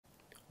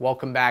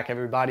Welcome back,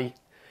 everybody.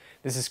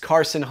 This is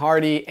Carson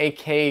Hardy,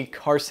 aka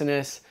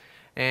Carsonus,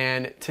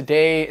 and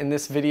today in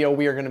this video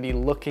we are going to be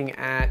looking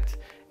at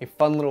a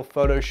fun little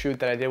photo shoot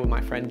that I did with my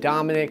friend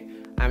Dominic.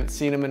 I haven't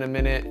seen him in a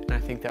minute, and I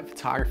think that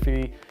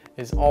photography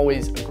is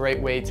always a great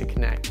way to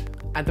connect.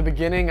 At the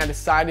beginning, I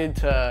decided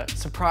to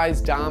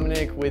surprise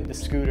Dominic with the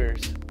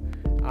scooters.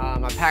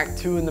 I packed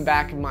two in the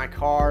back of my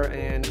car,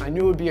 and I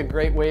knew it would be a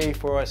great way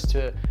for us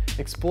to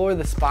explore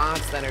the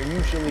spots that are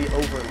usually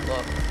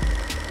overlooked.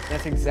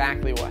 That's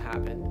exactly what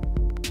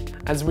happened.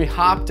 As we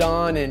hopped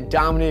on and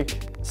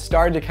Dominic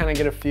started to kind of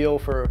get a feel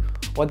for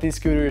what these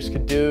scooters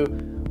could do,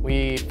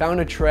 we found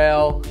a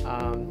trail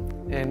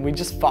and we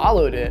just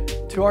followed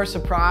it. To our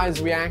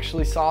surprise, we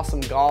actually saw some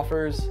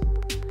golfers,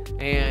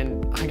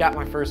 and I got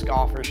my first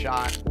golfer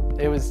shot.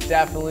 It was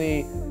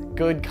definitely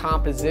good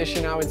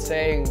composition, I would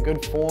say, and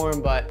good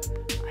form, but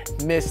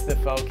I missed the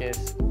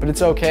focus. But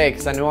it's okay,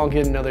 because I know I'll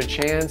get another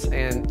chance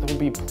and there'll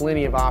be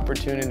plenty of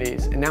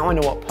opportunities. And now I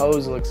know what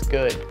pose looks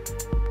good.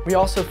 We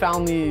also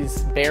found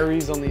these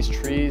berries on these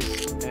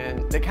trees,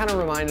 and they kind of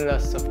reminded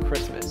us of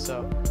Christmas,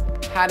 so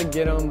had to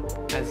get them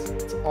as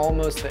it's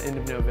almost the end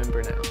of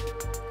November now.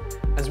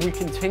 As we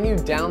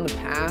continued down the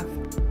path,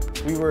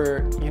 we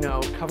were,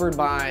 covered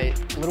by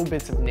little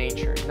bits of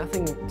nature.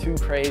 Nothing too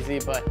crazy,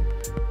 but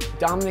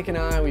Dominic and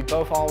I, we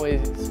both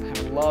always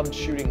have loved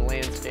shooting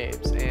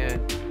landscapes, and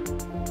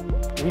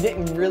we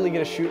didn't really get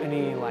to shoot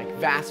any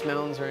vast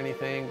mountains or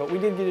anything, but we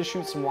did get to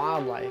shoot some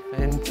wildlife,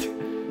 and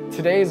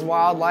today's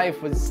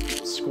wildlife was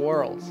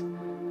squirrels.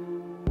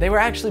 They were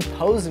actually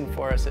posing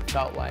for us, it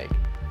felt like.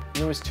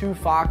 There was two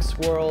fox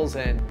squirrels,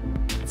 and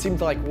it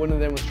seemed like one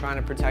of them was trying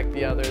to protect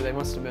the other. They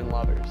must have been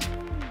lovers.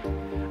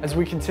 As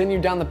we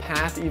continued down the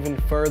path even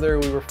further,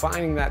 we were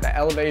finding that the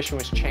elevation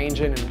was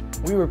changing, and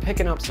we were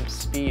picking up some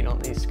speed on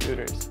these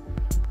scooters.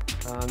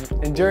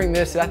 And during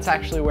this, that's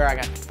actually where I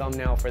got the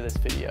thumbnail for this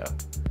video.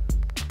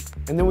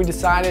 And then we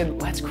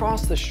decided, let's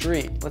cross the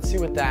street. Let's see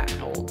what that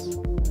holds.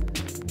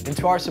 And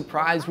to our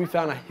surprise, we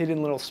found a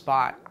hidden little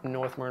spot in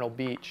North Myrtle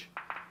Beach.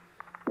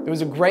 It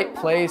was a great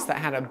place that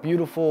had a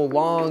beautiful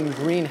long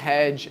green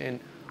hedge, and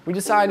we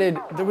decided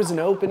there was an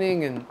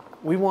opening and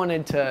we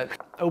wanted to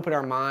open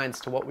our minds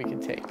to what we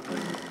could take.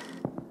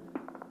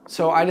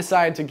 So I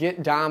decided to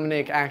get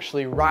Dominic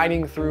actually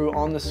riding through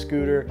on the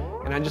scooter,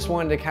 and I just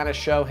wanted to kind of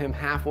show him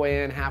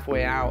halfway in,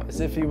 halfway out, as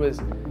if he was,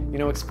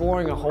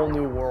 exploring a whole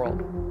new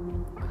world.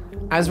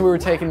 As we were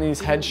taking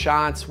these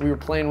headshots, we were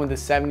playing with the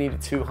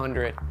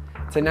 70-200.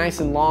 It's a nice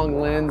and long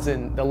lens,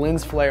 and the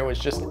lens flare was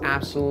just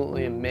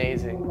absolutely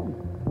amazing.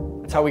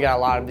 That's how we got a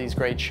lot of these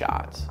great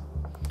shots.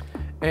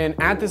 And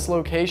at this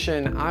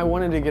location, I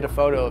wanted to get a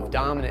photo of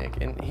Dominic,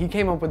 and he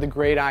came up with a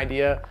great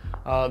idea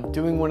of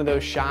doing one of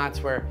those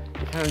shots where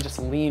you kind of just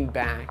lean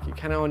back, you're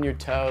kind of on your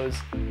toes,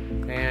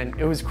 and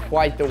it was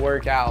quite the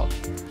workout.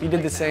 He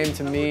did the same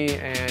to me,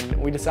 and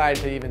we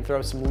decided to even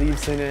throw some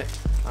leaves in it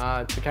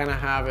to kind of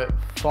have it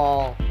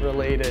fall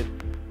related,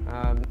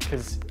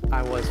 because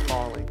I was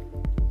falling.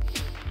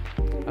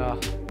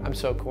 I'm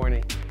so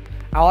corny.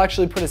 I'll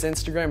actually put his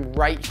Instagram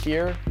right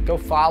here. Go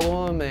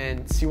follow him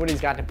and see what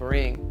he's got to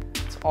bring.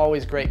 It's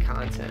always great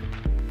content.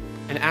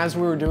 And as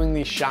we were doing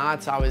these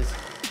shots, I was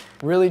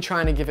really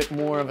trying to give it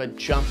more of a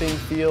jumping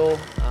feel.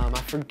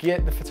 I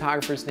forget the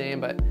photographer's name,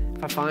 but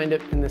if I find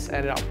it in this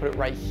edit, I'll put it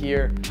right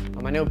here.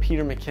 I know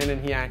Peter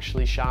McKinnon, he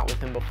actually shot with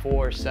him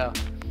before, so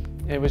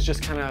it was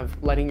just kind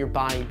of letting your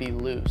body be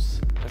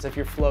loose, as if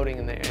you're floating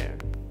in the air.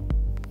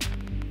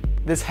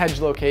 This hedge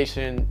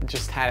location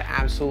just had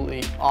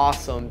absolutely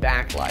awesome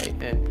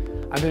backlight,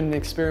 and I've been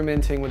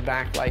experimenting with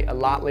backlight a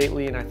lot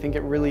lately, and I think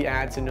it really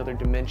adds another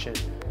dimension.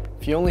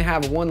 If you only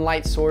have one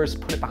light source,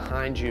 put it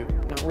behind you.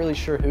 I'm not really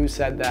sure who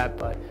said that,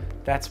 but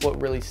that's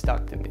what really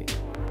stuck to me.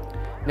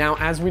 Now,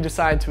 as we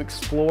decided to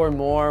explore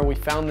more, we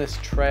found this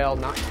trail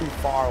not too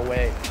far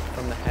away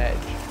from the hedge.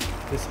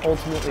 This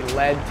ultimately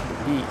led to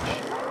the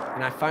beach,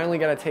 and I finally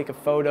got to take a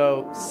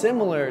photo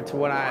similar to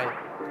what I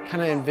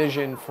kind of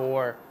envisioned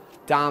for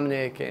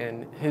Dominic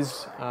and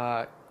his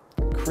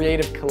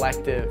creative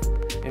collective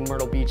in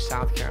Myrtle Beach,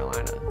 South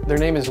Carolina. Their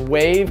name is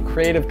Wave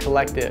Creative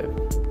Collective,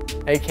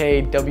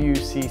 aka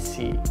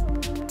WCC.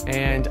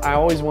 And I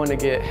always wanted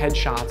to get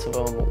headshots of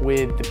them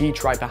with the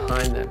beach right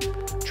behind them.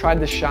 Tried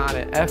the shot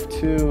at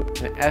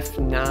f2 and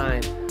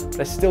f9, but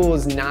I still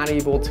was not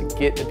able to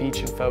get the beach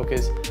in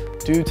focus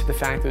due to the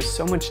fact there's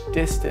so much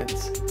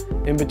distance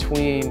in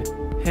between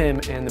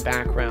him and the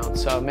background.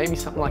 So maybe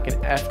something like an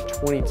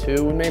f22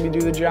 would maybe do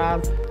the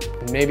job,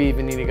 and maybe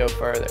even need to go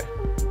further.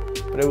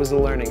 But it was a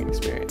learning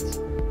experience.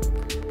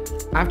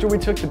 After we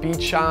took the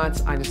beach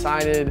shots, I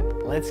decided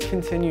let's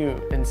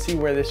continue and see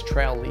where this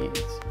trail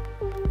leads.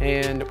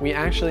 And we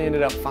actually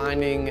ended up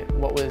finding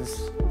what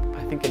was,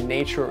 I think, a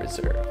nature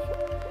reserve.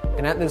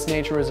 And at this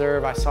nature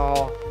reserve, I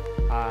saw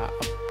a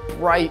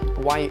bright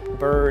white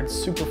bird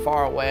super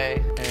far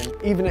away, and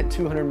even at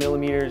 200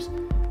 millimeters,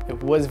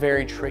 it was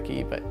very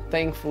tricky, but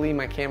thankfully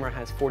my camera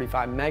has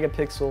 45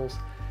 megapixels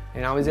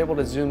and I was able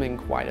to zoom in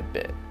quite a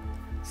bit.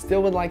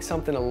 Still would like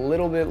something a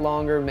little bit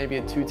longer, maybe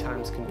a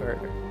 2x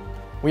converter.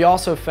 We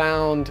also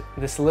found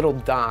this little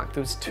dock.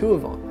 There was 2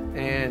 of them.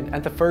 And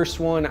at the first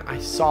one, I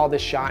saw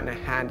this shot and I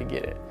had to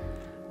get it.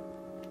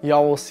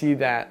 Y'all will see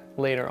that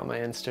later on my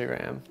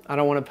Instagram. I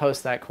don't want to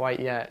post that quite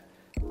yet.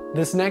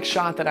 This next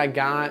shot that I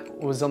got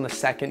was on the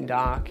second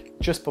dock,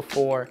 just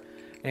before,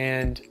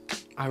 and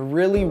I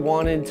really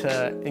wanted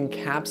to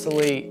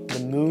encapsulate the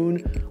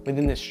moon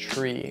within this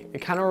tree. It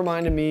kind of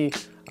reminded me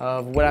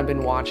of what I've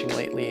been watching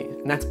lately,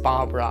 and that's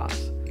Bob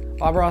Ross.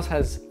 Bob Ross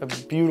has a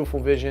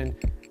beautiful vision.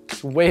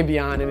 It's way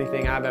beyond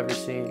anything I've ever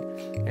seen,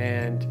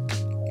 and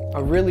I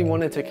really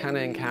wanted to kind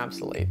of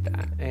encapsulate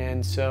that.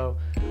 And so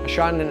I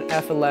shot in an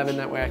f11,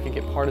 that way I could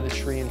get part of the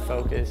tree in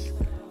focus.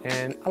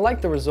 And I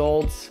like the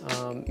results,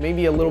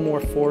 maybe a little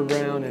more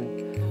foreground,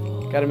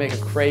 and got to make a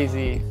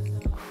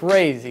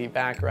crazy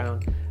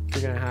background if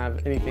you're gonna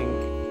have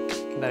anything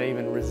that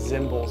even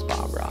resembles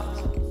Bob Ross.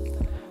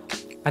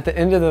 At the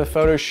end of the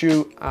photo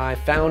shoot, I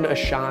found a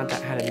shot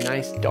that had a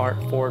nice dark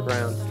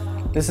foreground.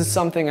 This is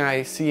something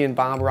I see in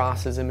Bob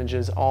Ross's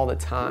images all the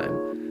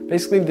time.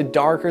 Basically, the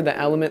darker the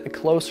element, the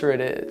closer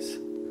it is.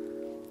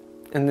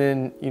 And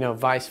then, you know,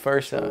 vice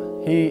versa.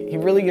 He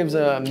really gives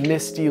a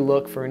misty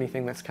look for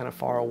anything that's kind of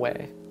far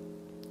away.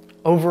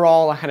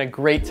 Overall, I had a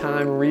great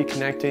time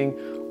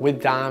reconnecting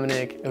with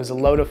Dominic. It was a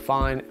load of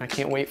fun. I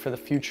can't wait for the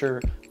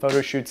future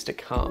photo shoots to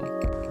come.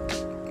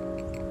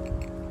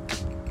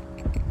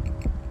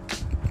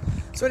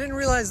 So I didn't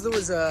realize there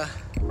was a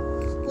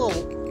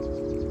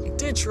little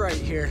ditch right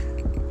here.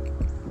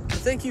 But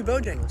thank you,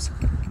 Bojangles.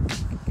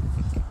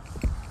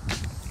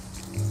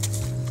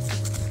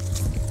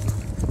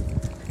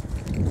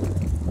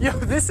 Yo,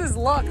 this is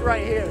luck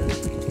right here.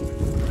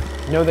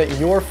 Know that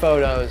your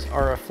photos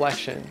are a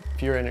reflection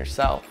of your inner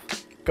self.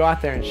 Go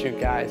out there and shoot,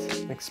 guys,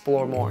 and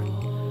explore more.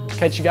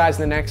 Catch you guys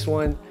in the next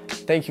one.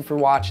 Thank you for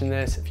watching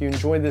this. If you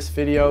enjoyed this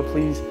video,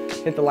 please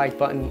hit the like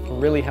button.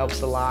 It really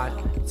helps a lot.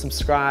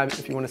 Subscribe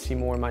if you want to see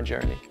more of my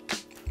journey.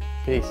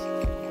 Peace.